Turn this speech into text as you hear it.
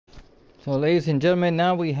So, ladies and gentlemen,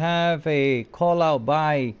 now we have a call out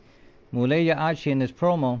by Muleya Hachy in this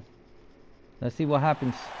promo. Let's see what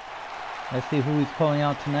happens. Let's see who he's calling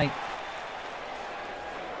out tonight.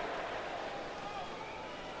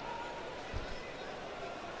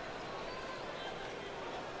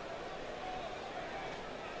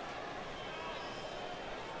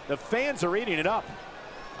 The fans are eating it up.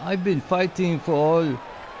 I've been fighting for all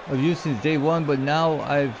of you since day one, but now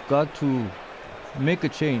I've got to make a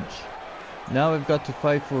change. Now I've got to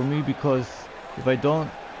fight for me, because if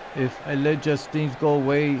I let just things go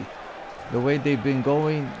away the way they've been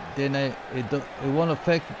going, then it won't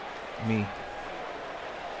affect me.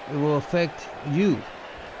 It will affect you,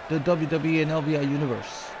 the WWE and LVI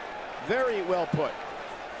universe. Very well put.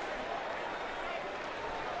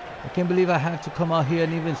 I can't believe I have to come out here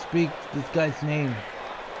and even speak this guy's name.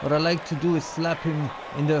 What I like to do is slap him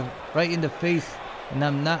right in the face, and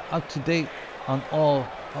I'm not up to date on all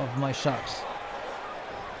of my shots.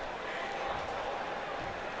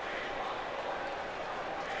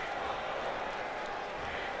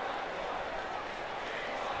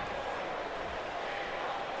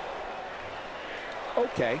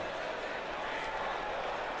 Okay.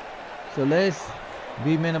 So let's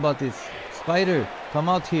be men about this. Spider, come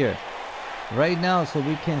out here right now so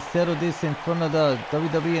we can settle this in front of the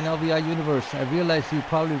WWE and LVI universe. I realize you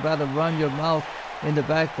probably rather run your mouth in the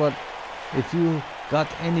back, but if you got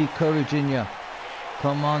any courage in you,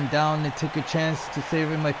 come on down and take a chance to say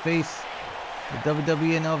it in my face. The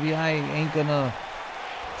WWE and LVI ain't gonna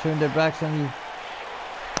turn their backs on you.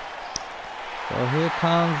 So here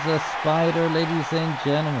comes the Spider, ladies and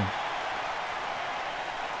gentlemen.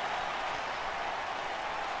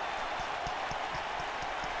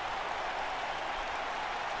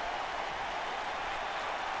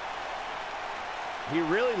 He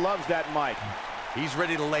really loves that mic. He's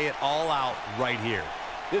ready to lay it all out right here.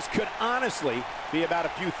 This could honestly be about a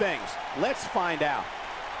few things. Let's find out.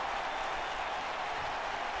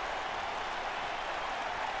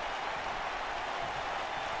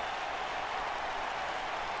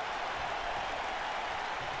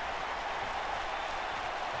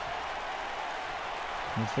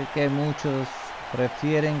 Yo sé que muchos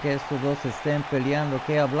prefieren que estos dos estén peleando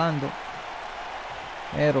que hablando,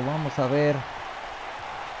 pero vamos a ver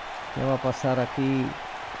qué va a pasar aquí.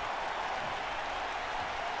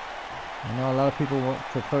 I know a lot of people would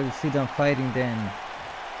prefer to see them fighting than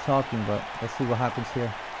talking, but let's see what happens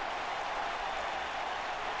here.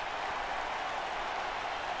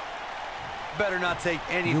 Better not take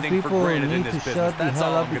You anything for people granted in need this to business. shut the That's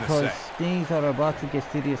hell all up, I'm gonna because say. things are about to get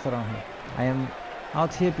serious around here. I am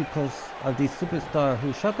out here because of the superstar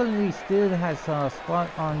who shockingly still has a spot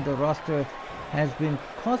on the roster, has been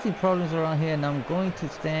causing problems around here, and I'm going to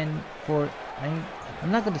stand for it. I'm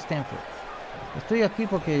not going to stand for it. Estoy aquí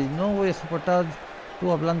porque no voy a soportar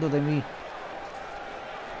tú hablando de mí.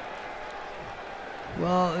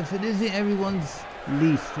 Well, if it isn't everyone's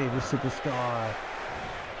least favorite superstar,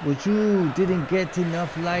 but you didn't get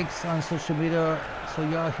enough likes on social media, so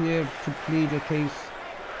you're here to plead your case.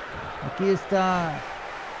 Aquí está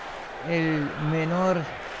el menor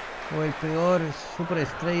o el peor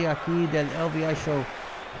superestrella aquí del LVI show.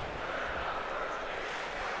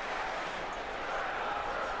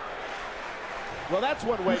 Well, that's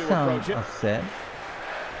one way You to sound approach it. upset.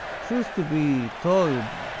 Truth to be told,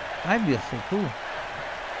 I'd be upset too.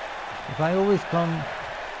 If I always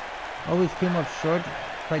came up short,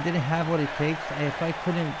 if I didn't have what it takes, if I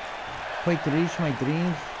couldn't quite reach my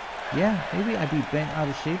dreams, yeah, maybe I'd be bent out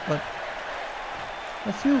of shape, but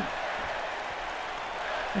that's you.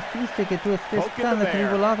 Es triste que tú estés Poking tan the bear.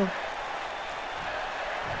 atribulado.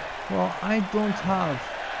 Well, I don't have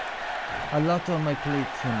a lot on my plate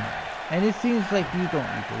tonight, and it seems like you don't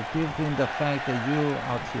either, given the fact that you're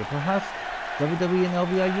out here. Perhaps WWE and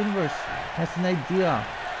LVI Universe has an idea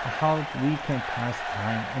of how we can pass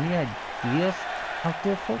time. Any ideas out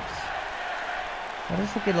there, folks?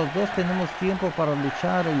 Parece que los dos tenemos tiempo para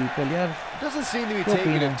luchar y pelear. Doesn't seem to be ¿Qué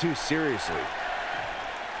taking opinan? it too seriously.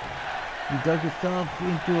 You dug yourself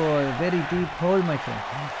into a very deep hole, my friend.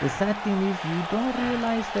 The sad thing is, you don't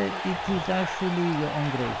realize that it is actually your own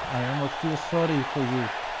grave. I almost feel sorry for you.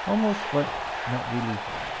 Almost, but not really.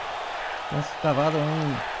 Has cavado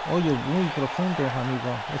un hoyo muy profundo,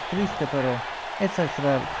 amigo. Es triste, pero esa es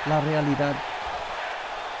la realidad.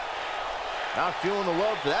 Not feeling the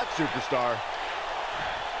love for that superstar.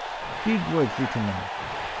 Big words written now.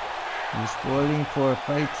 You're spoiling for a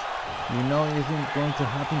fight you know isn't going to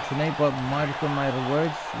happen tonight, but mark my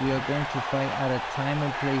words, we are going to fight at a time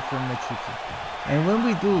and place in Mexico. And when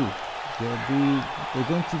we do, they're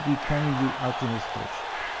going to be turning you out in this coach.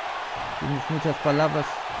 Tienes muchas palabras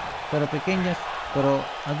pero pequeñas, pero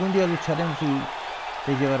algún día lucharemos y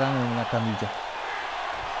te llevarán en una camilla.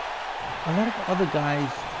 A lot of other guys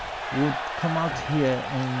would come out here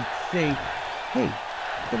and say, hey,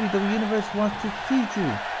 WWE Universe wants to see you,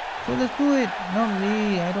 so let's do it. Not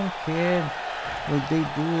me, I don't care what they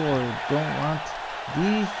do or don't want.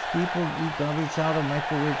 These people eat garbage out of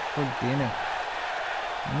microwave for dinner.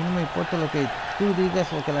 A mí no me importa lo que tú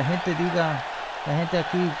digas o que la gente diga. La gente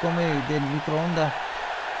aquí come del microondas.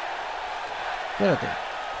 Espérate.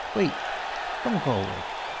 Wait. Don't go away.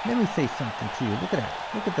 Let me say something to you. Look at that.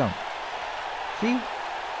 Look at them. See?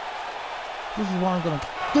 This is what I'm gonna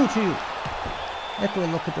do to you. Esto es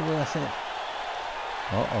lo que te voy a hacer.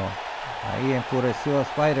 Uh-oh. Ahí enfureció a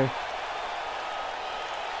Spider.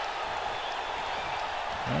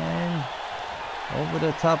 And over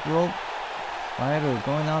the top rope. Spider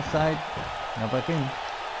going outside. Now back in.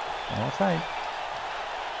 Outside.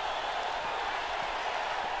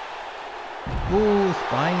 Ooh,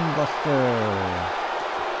 spine buster.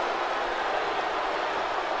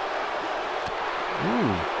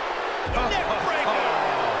 Ooh.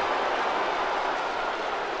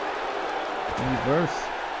 Reverse.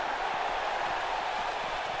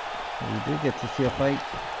 We did get to see a fight.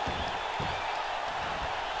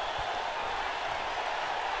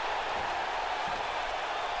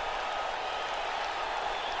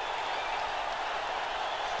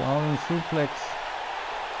 Stalling suplex.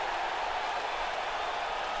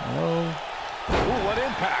 Hello. Ooh, what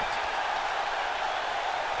impact.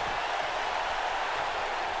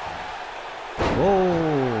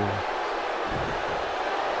 Whoa.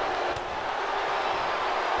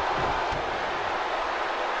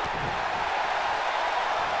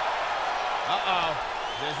 Uh-oh.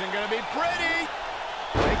 This isn't going to be pretty.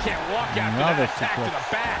 They can't walk after Another that attack to suplex. the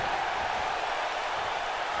back.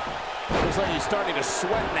 Looks like he's starting to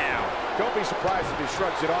sweat now. Don't be surprised if he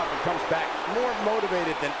shrugs it off and comes back more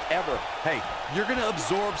motivated than ever. Hey, you're going to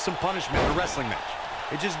absorb some punishment in a wrestling match.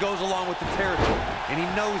 It just goes along with the territory, and he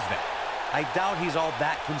knows that. I doubt he's all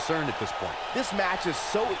that concerned at this point. This match is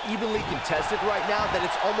so evenly contested right now that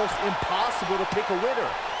it's almost impossible to pick a winner.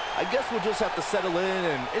 I guess we'll just have to settle in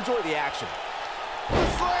and enjoy the action.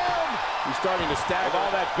 Slam! He's starting to stagger. With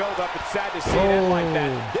all that build-up, it's sad to see it end like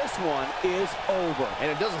that. This one is over.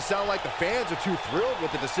 And it doesn't sound like the fans are too thrilled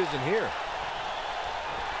with the decision here.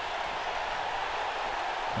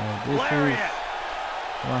 This is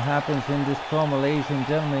what happens in this promo, ladies and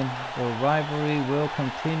gentlemen. The rivalry will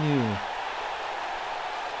continue.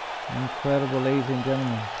 Incredible, ladies and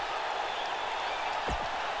gentlemen.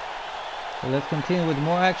 So let's continue with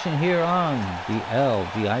more action here on the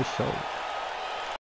LVI Show.